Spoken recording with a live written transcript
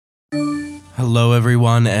Hello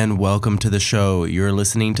everyone and welcome to the show. You're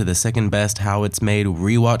listening to the second best How It's Made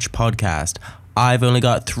rewatch podcast. I've only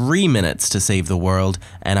got 3 minutes to save the world,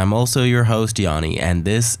 and I'm also your host Yanni, and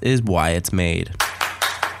this is Why It's Made.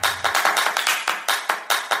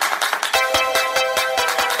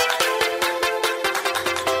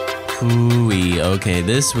 Ooh-wee. Okay,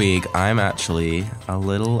 this week I'm actually a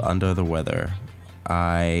little under the weather.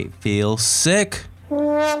 I feel sick.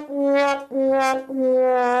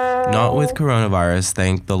 Not with coronavirus,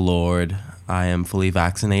 thank the Lord. I am fully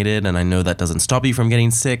vaccinated, and I know that doesn't stop you from getting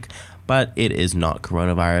sick, but it is not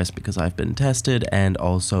coronavirus because I've been tested, and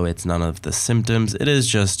also it's none of the symptoms. It is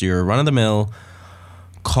just your run-of-the-mill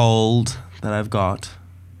cold that I've got,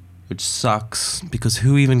 which sucks because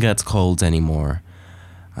who even gets colds anymore?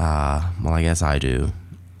 Well, I guess I do.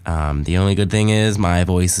 The only good thing is my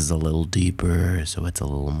voice is a little deeper, so it's a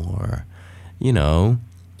little more,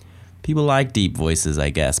 people like deep voices, I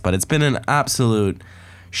guess. But it's been an absolute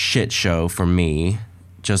shit show for me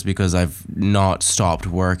just because I've not stopped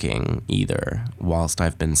working either whilst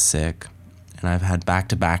I've been sick. And I've had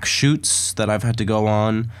back-to-back shoots that I've had to go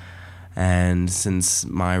on. And since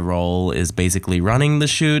my role is basically running the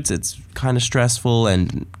shoots, it's kind of stressful,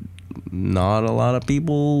 and not a lot of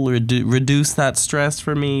people reduce that stress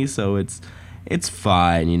for me, so it's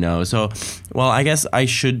fine, So, well, I guess I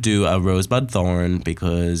should do a Rosebud Thorn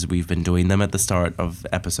because we've been doing them at the start of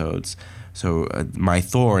episodes. So my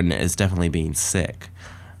Thorn is definitely being sick.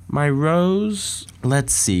 My Rose,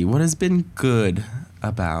 let's see, what has been good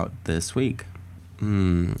about this week?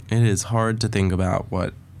 It is hard to think about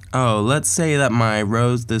what. Oh, let's say that my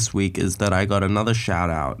Rose this week is that I got another shout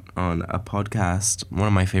out on a podcast, one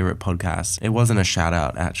of my favorite podcasts. It wasn't a shout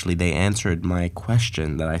out, actually. They answered my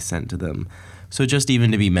question that I sent to them. So just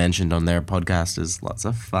even to be mentioned on their podcast is lots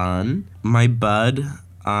of fun. My bud,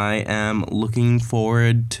 I am looking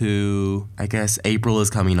forward to, I guess April is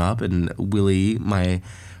coming up, and Willie, my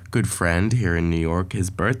good friend here in New York, his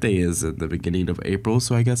birthday is at the beginning of April,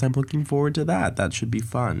 so I guess I'm looking forward to that. That should be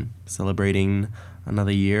fun. Celebrating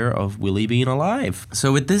another year of Willie being alive.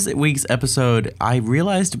 So with this week's episode, I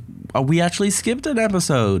realized we actually skipped an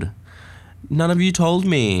episode. None of you told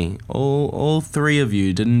me. All three of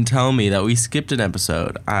you didn't tell me that we skipped an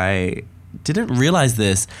episode. I didn't realize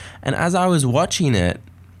this, and as I was watching it,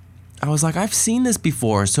 I was like, I've seen this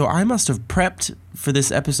before, so I must have prepped for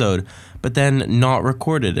this episode, but then not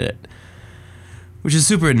recorded it, which is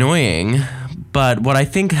super annoying. But what I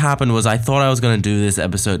think happened was I thought I was going to do this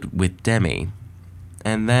episode with Demi,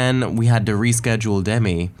 and then we had to reschedule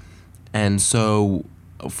Demi, and so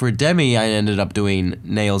for Demi, I ended up doing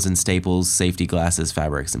nails and staples, safety glasses,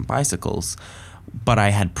 fabrics, and bicycles, but I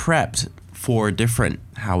had prepped 4 different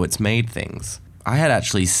How It's Made things. I had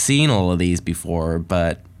actually seen all of these before,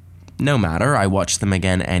 but no matter, I watched them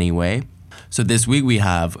again anyway. So this week we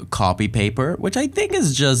have copy paper, which I think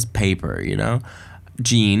is just paper,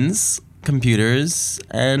 jeans, computers,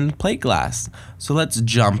 and plate glass. So let's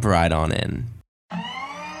jump right on in.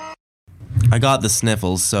 I got the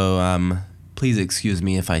sniffles, so please excuse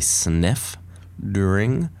me if I sniff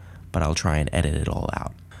during, but I'll try and edit it all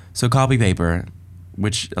out. So copy paper,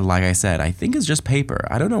 which, like I said, I think is just paper.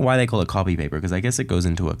 I don't know why they call it copy paper, because I guess it goes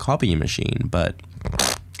into a copy machine, but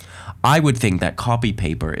I would think that copy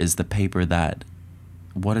paper is the paper that,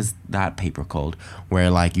 what is that paper called?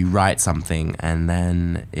 Where like you write something and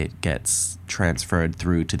then it gets transferred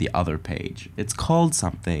through to the other page. It's called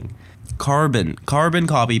something. Carbon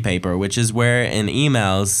copy paper, which is where in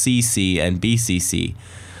emails CC and BCC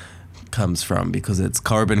comes from, because it's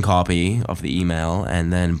carbon copy of the email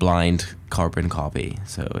and then blind carbon copy.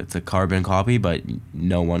 So it's a carbon copy, but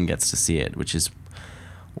no one gets to see it, which is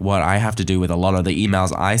what I have to do with a lot of the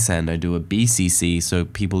emails I send. I do a BCC so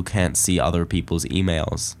people can't see other people's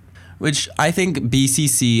emails, which I think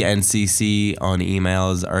BCC and CC on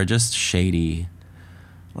emails are just shady.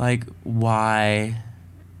 Like, why?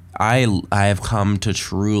 I have come to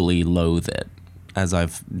truly loathe it, as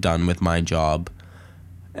I've done with my job.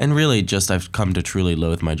 And really just I've come to truly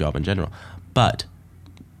loathe my job in general. But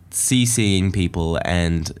CCing people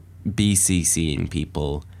and BCCing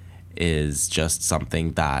people is just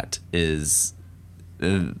something that is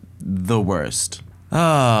the worst.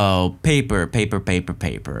 Oh, paper.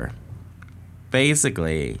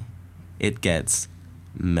 Basically, it gets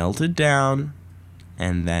melted down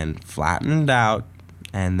and then flattened out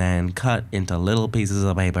and then cut into little pieces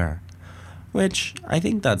of paper, which I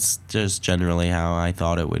think that's just generally how I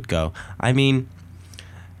thought it would go. I mean,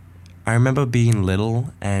 I remember being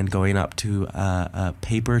little and going up to a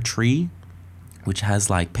paper tree, which has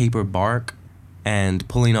like paper bark, and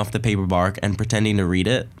pulling off the paper bark and pretending to read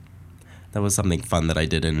it. That was something fun that I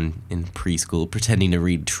did in preschool, pretending to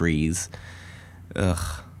read trees.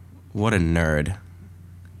 Ugh, what a nerd.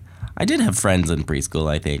 I did have friends in preschool,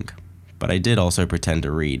 I think, but I did also pretend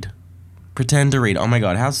to read. Pretend to read. Oh my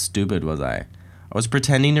god, how stupid was I? I was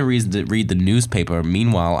pretending to read the newspaper.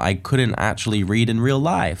 Meanwhile, I couldn't actually read in real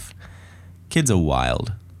life. Kids are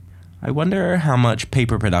wild. I wonder how much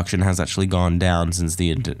paper production has actually gone down since the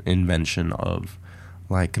invention of,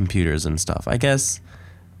 like, computers and stuff. I guess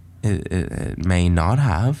it may not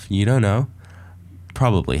have. You don't know.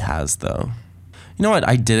 Probably has, though. You know what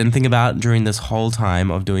I didn't think about during this whole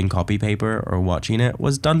time of doing copy paper or watching it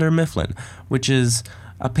was Dunder Mifflin, which is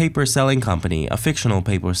a paper selling company, a fictional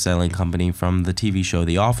paper selling company from the TV show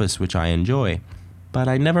The Office, which I enjoy. But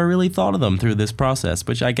I never really thought of them through this process,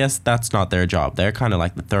 which I guess that's not their job. They're kind of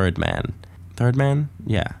like the third man. Third man?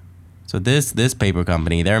 Yeah. So this paper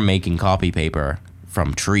company, they're making copy paper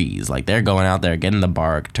from trees. Like, they're going out there, getting the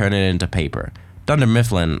bark, turning it into paper. Dunder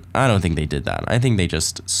Mifflin, I don't think they did that. I think they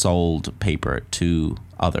just sold paper to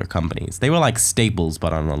other companies. They were like Staples,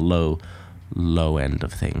 but on a low end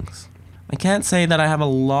of things. I can't say that I have a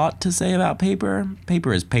lot to say about paper.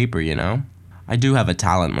 Paper is paper, you know? I do have a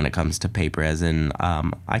talent when it comes to paper, as in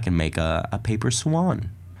I can make a paper swan.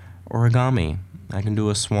 Origami. I can do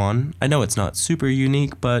a swan. I know it's not super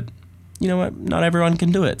unique, but you know what? Not everyone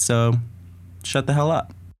can do it, so shut the hell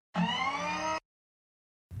up.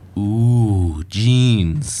 Ooh,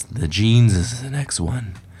 jeans. The jeans is the next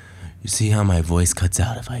one. You see how my voice cuts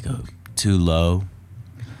out if I go too low?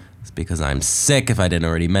 It's because I'm sick if I didn't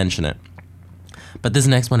already mention it. But this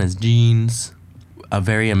next one is jeans. A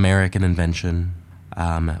very American invention.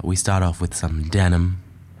 We start off with some denim.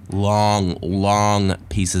 Long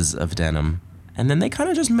pieces of denim. And then they kind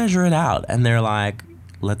of just measure it out. And they're like,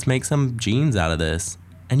 let's make some jeans out of this.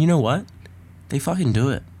 And you know what? They fucking do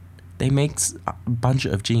it. They make a bunch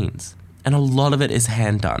of jeans. And a lot of it is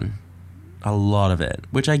hand done. A lot of it.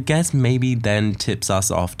 Which I guess maybe then tips us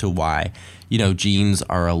off to why, you know, jeans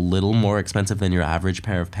are a little more expensive than your average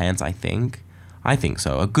pair of pants, I think. I think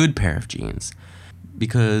so. A good pair of jeans.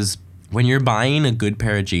 Because when you're buying a good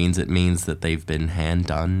pair of jeans, it means that they've been hand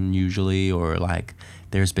done usually, or like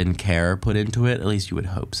there's been care put into it. At least you would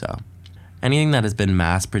hope so. Anything that has been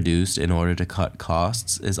mass produced in order to cut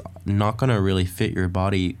costs is not going to really fit your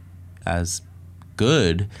body as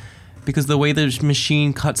good, because the way the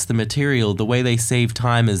machine cuts the material, the way they save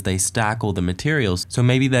time is they stack all the materials. So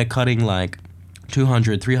maybe they're cutting like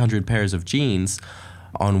 200, 300 pairs of jeans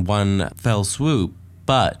on one fell swoop,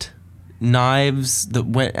 but knives, the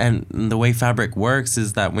way fabric works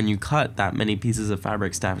is that when you cut that many pieces of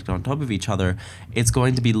fabric stacked on top of each other, it's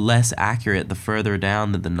going to be less accurate the further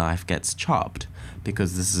down that the knife gets chopped,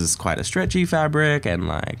 because this is quite a stretchy fabric and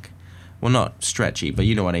like, well, not stretchy, but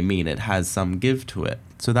you know what I mean. It has some give to it.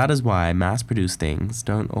 So that is why mass-produced things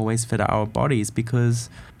don't always fit our bodies,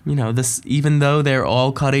 because, you know, this, even though they're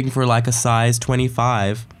all cutting for like a size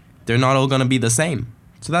 25, they're not all going to be the same.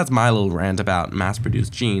 So that's my little rant about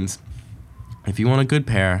mass-produced jeans. If you want a good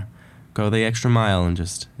pair, go the extra mile and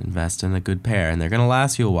just invest in a good pair, and they're going to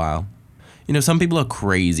last you a while. You know, some people are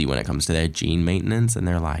crazy when it comes to their jean maintenance, and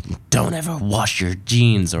they're like, don't ever wash your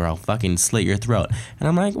jeans or I'll fucking slit your throat. And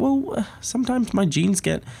I'm like, well, sometimes my jeans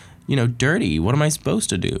get, you know, dirty. What am I supposed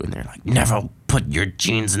to do? And they're like, never put your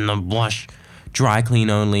jeans in the wash, dry clean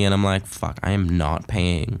only. And I'm like, fuck, I am not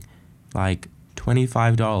paying like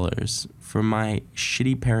 $25 for my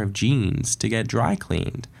shitty pair of jeans to get dry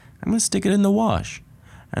cleaned. I'm going to stick it in the wash,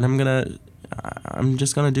 and I'm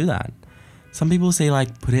just going to do that. Some people say,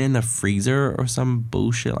 like, put it in the freezer or some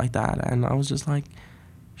bullshit like that, and I was just like,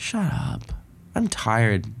 shut up. I'm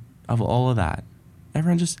tired of all of that.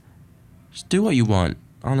 Everyone just do what you want,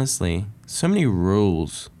 honestly. So many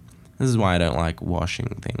rules. This is why I don't like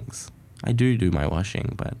washing things. I do my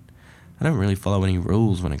washing, but I don't really follow any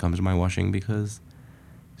rules when it comes to my washing, because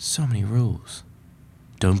so many rules.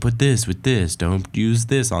 Don't put this with this. Don't use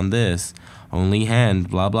this on this. Only hand,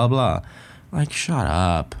 blah, blah, blah. Like, shut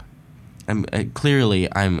up. I'm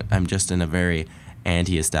just in a very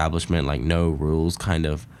anti-establishment, like, no rules kind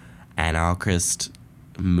of anarchist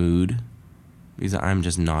mood, because I'm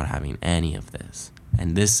just not having any of this.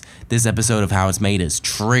 And this episode of How It's Made is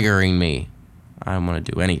triggering me. I don't want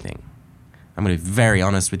to do anything. I'm going to be very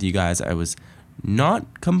honest with you guys. I was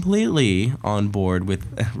not completely on board with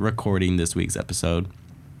recording this week's episode.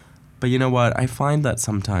 But you know what? I find that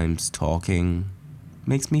sometimes talking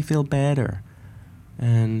makes me feel better.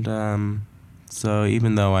 And so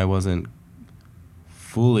even though I wasn't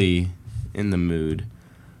fully in the mood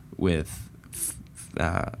with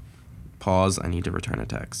pause, I need to return a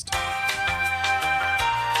text.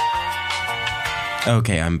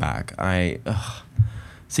 Okay, I'm back.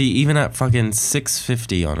 See, even at fucking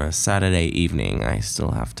 6:50 on a Saturday evening, I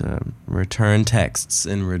still have to return texts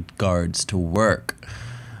in regards to work.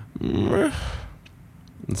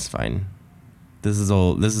 It's fine. This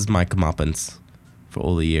is my comeuppance for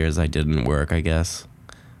all the years I didn't work, I guess.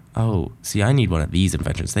 Oh, see, I need one of these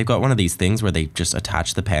inventions. They've got one of these things where they just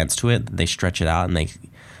attach the pants to it, they stretch it out, and they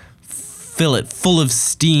fill it full of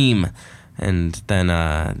steam, and then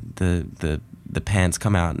the pants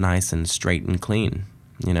come out nice and straight and clean,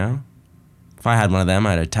 you know? If I had one of them,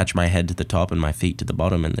 I'd attach my head to the top and my feet to the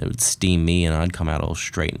bottom, and it would steam me, and I'd come out all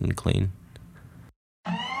straight and clean.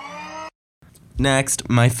 Next,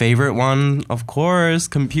 my favorite one, of course,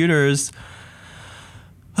 computers.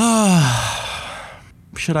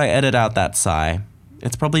 Should I edit out that sigh?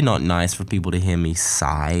 It's probably not nice for people to hear me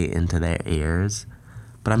sigh into their ears,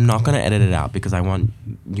 but I'm not going to edit it out because I want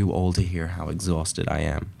you all to hear how exhausted I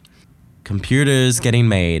am. Computers getting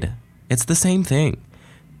made. It's the same thing.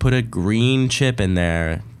 Put a green chip in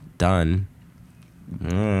there. Done.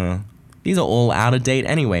 These are all out of date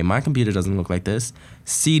anyway. My computer doesn't look like this.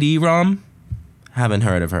 CD-ROM? Haven't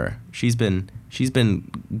heard of her. She's been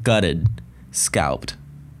gutted, scalped,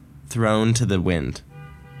 thrown to the wind.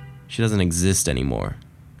 She doesn't exist anymore.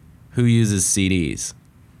 Who uses CDs?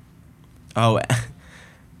 Oh,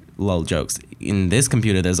 lol jokes. In this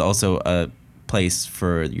computer, there's also a place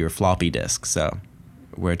for your floppy disk. So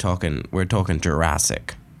we're talking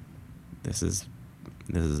Jurassic. This is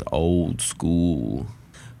old school.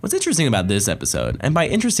 What's interesting about this episode, and by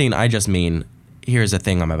interesting, I just mean, here's a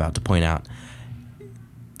thing I'm about to point out.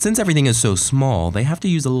 Since everything is so small, they have to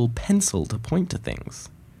use a little pencil to point to things.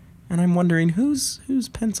 And I'm wondering, whose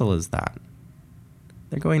pencil is that?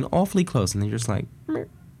 They're going awfully close, and they're just like,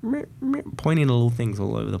 pointing at little things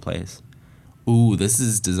all over the place. Ooh, this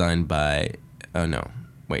is designed by, oh no,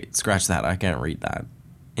 wait, scratch that, I can't read that.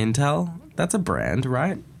 Intel? That's a brand,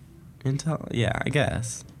 right? Intel? Yeah, I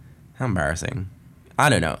guess. How embarrassing. I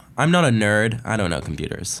don't know. I'm not a nerd. I don't know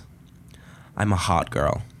computers. I'm a hot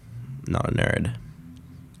girl, not a nerd.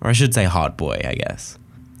 Or I should say hot boy, I guess.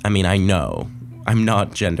 I mean, I know. I'm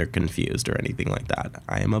not gender confused or anything like that.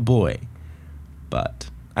 I am a boy. But,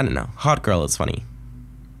 I don't know. Hot girl is funny.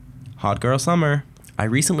 Hot girl summer. I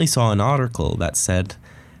recently saw an article that said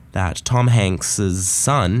that Tom Hanks'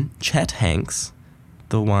 son, Chet Hanks,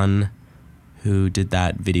 the one who did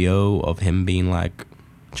that video of him being like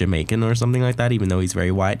Jamaican or something like that, even though he's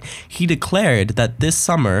very white, he declared that this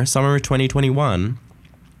summer 2021,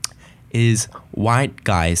 is white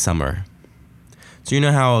guy summer. So you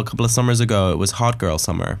know how a couple of summers ago it was hot girl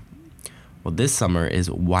summer? Well, this summer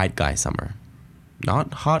is white guy summer.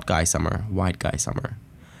 Not hot guy summer, white guy summer.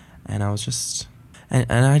 And I was just...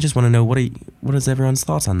 And I just want to know, what is everyone's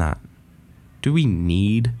thoughts on that? Do we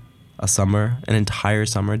need a summer, an entire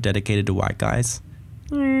summer dedicated to white guys?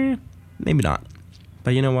 Maybe not.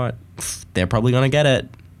 But you know what? They're probably going to get it.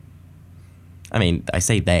 I mean, I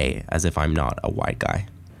say they as if I'm not a white guy.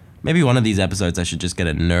 Maybe one of these episodes I should just get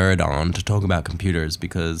a nerd on to talk about computers,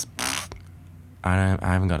 because I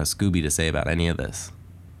haven't got a Scooby to say about any of this.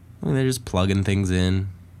 I mean, they're just plugging things in.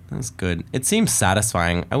 That's good. It seems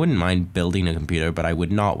satisfying. I wouldn't mind building a computer, but I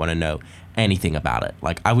would not want to know anything about it.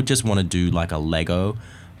 Like, I would just want to do like a Lego,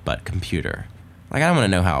 but computer. Like, I don't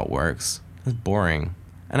want to know how it works. It's boring.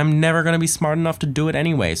 And I'm never going to be smart enough to do it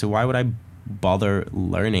anyway, so why would I bother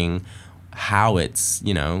learning how it's,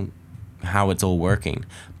 how it's all working?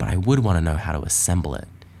 But I would want to know how to assemble it,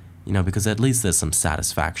 because at least there's some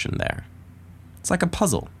satisfaction there. It's like a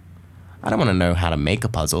puzzle. I don't want to know how to make a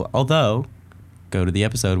puzzle, although, go to the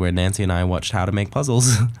episode where Nancy and I watched how to make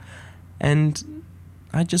puzzles, and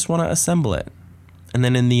I just want to assemble it. And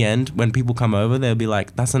then in the end, when people come over, they'll be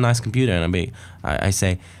like, that's a nice computer, and I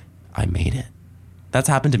say, I made it. That's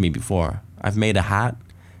happened to me before. I've made a hat,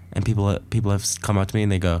 and people have come up to me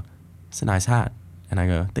and they go, it's a nice hat. And I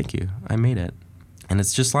go, thank you, I made it. And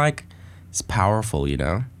it's just like, it's powerful,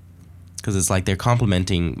 because it's like they're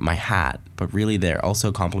complimenting my hat, but really they're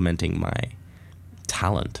also complimenting my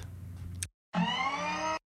talent.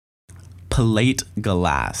 Plate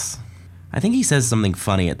glass. I think he says something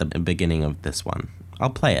funny at the beginning of this one. I'll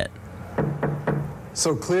play it.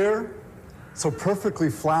 So clear, so perfectly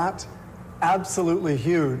flat, absolutely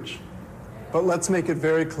huge. But let's make it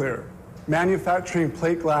very clear. Manufacturing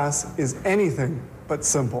plate glass is anything but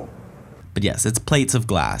simple. But yes, it's plates of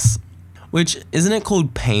glass. Which, isn't it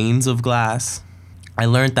called panes of glass? I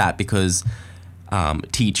learned that because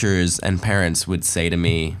teachers and parents would say to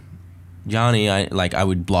me, Johnny, I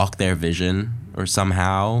would block their vision or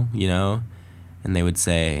somehow, and they would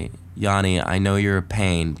say, Yanni, I know you're a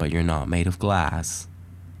pane, but you're not made of glass.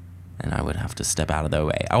 and I would have to step out of their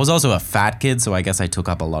way. I was also a fat kid, so I guess I took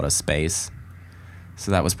up a lot of space.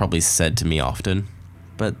 So that was probably said to me often.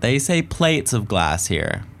 But they say plates of glass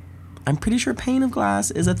here. I'm pretty sure pane of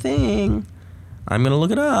glass is a thing. I'm gonna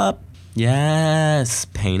look it up. Yes,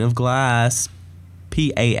 pane of glass.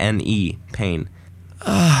 P-A-N-E, pane.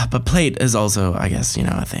 But plate is also, I guess,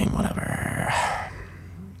 a thing, whatever.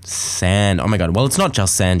 Sand, oh my god, well, it's not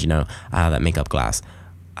just sand, that make up glass.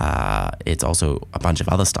 It's also a bunch of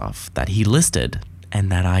other stuff that he listed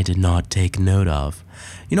and that I did not take note of.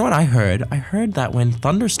 You know what I heard? I heard that when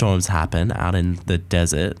thunderstorms happen out in the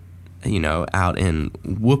desert, out in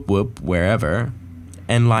whoop whoop, wherever,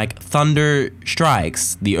 and like thunder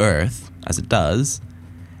strikes the earth as it does,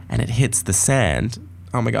 and it hits the sand.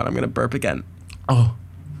 Oh my god, I'm gonna burp again. Oh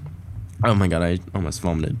my god, I almost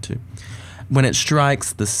vomited too. When it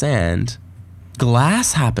strikes the sand,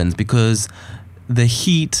 glass happens because the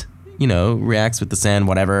heat, reacts with the sand,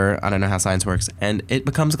 whatever. I don't know how science works, and it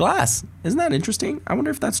becomes glass. Isn't that interesting? I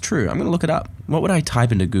wonder if that's true. I'm gonna look it up. What would I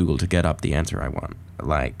type into Google to get up the answer I want?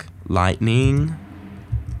 Like, lightning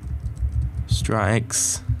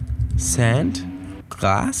strikes sand,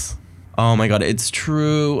 glass? Oh my god, it's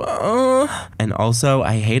true. And also,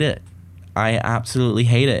 I hate it. I absolutely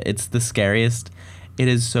hate it. It's the scariest. It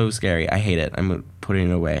is so scary. I hate it. I'm putting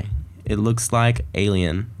it away. It looks like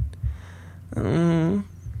Alien.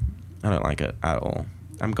 I don't like it at all.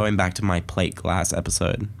 I'm going back to my plate glass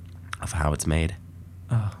episode of how it's made.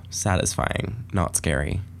 Oh, satisfying, not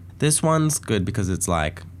scary. This one's good because it's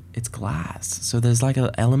glass. So there's like an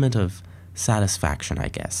element of satisfaction, I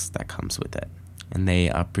guess, that comes with it. And they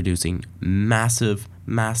are producing massive,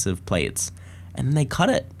 massive plates. And then they cut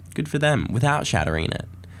it. Good for them, without shattering it.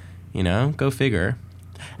 Go figure.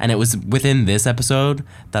 And it was within this episode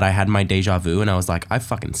that I had my deja vu, and I was like, I've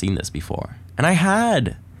fucking seen this before. And I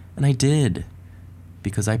had. And I did.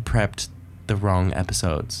 Because I prepped the wrong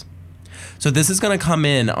episodes. So this is going to come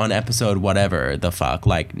in on episode whatever the fuck,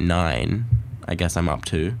 like 9, I guess I'm up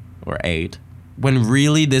to, or 8. When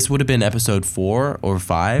really this would have been episode 4 or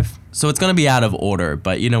 5. So it's going to be out of order,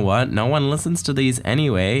 but you know what? No one listens to these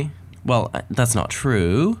anyway. Well, that's not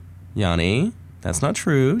true, Yanni. That's not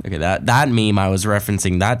true. Okay, that meme I was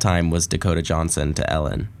referencing that time was Dakota Johnson to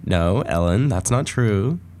Ellen. No, Ellen, that's not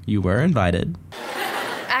true. You were invited.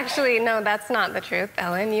 Actually, no, that's not the truth,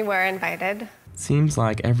 Ellen. You were invited. Seems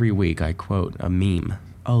like every week I quote a meme.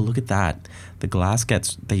 Oh, look at that. The glass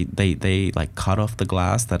gets, they like cut off the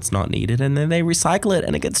glass that's not needed, and then they recycle it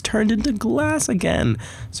and it gets turned into glass again.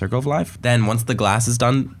 Circle of life. Then once the glass is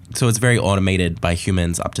done, so it's very automated by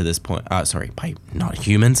humans up to this point. By not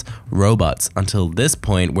humans, robots until this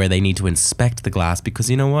point where they need to inspect the glass because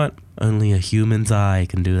you know what? Only a human's eye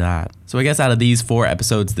can do that. So I guess out of these 4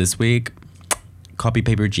 episodes this week, copy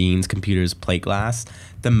paper, jeans, computers, plate glass,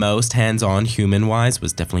 the most hands-on human-wise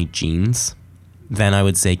was definitely jeans. Then I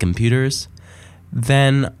would say computers.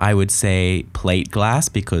 Then I would say plate glass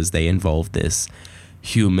because they involve this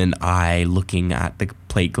human eye looking at the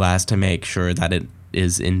plate glass to make sure that it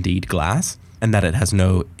is indeed glass and that it has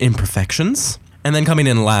no imperfections. And then coming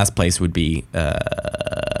in last place would be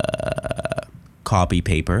copy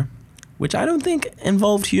paper, which I don't think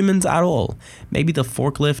involved humans at all. Maybe the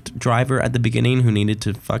forklift driver at the beginning who needed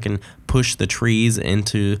to fucking push the trees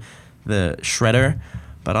into the shredder.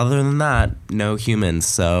 But other than that, no humans,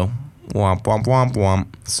 so womp, womp, womp, womp.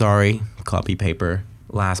 Sorry, copy paper,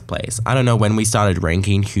 last place. I don't know when we started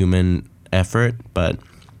ranking human effort, but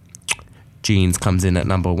jeans comes in at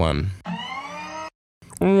number 1.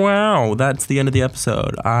 Wow, that's the end of the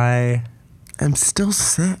episode. I am still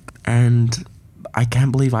sick, and I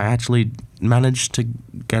can't believe I actually managed to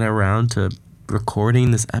get around to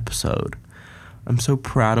recording this episode. I'm so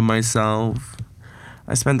proud of myself.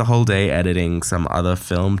 I spent the whole day editing some other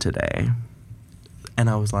film today. And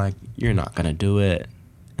I was like, you're not gonna do it.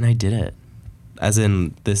 And I did it. As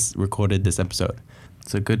in, recorded this episode.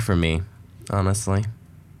 So good for me, honestly.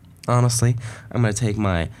 Honestly, I'm gonna take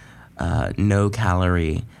my no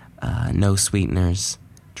calorie, no sweeteners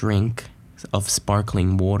drink of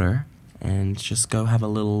sparkling water and just go have a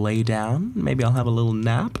little lay down. Maybe I'll have a little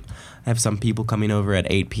nap. I have some people coming over at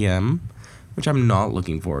 8 p.m., which I'm not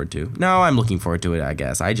looking forward to. No, I'm looking forward to it, I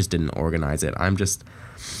guess. I just didn't organize it. I'm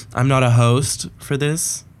not a host for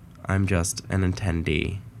this. I'm just an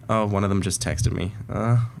attendee. Oh, one of them just texted me.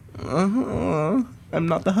 I'm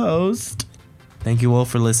not the host. Thank you all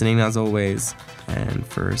for listening, as always, and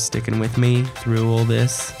for sticking with me through all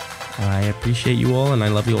this. I appreciate you all, and I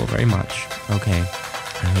love you all very much. Okay,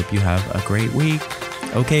 I hope you have a great week.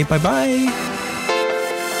 Okay, bye-bye.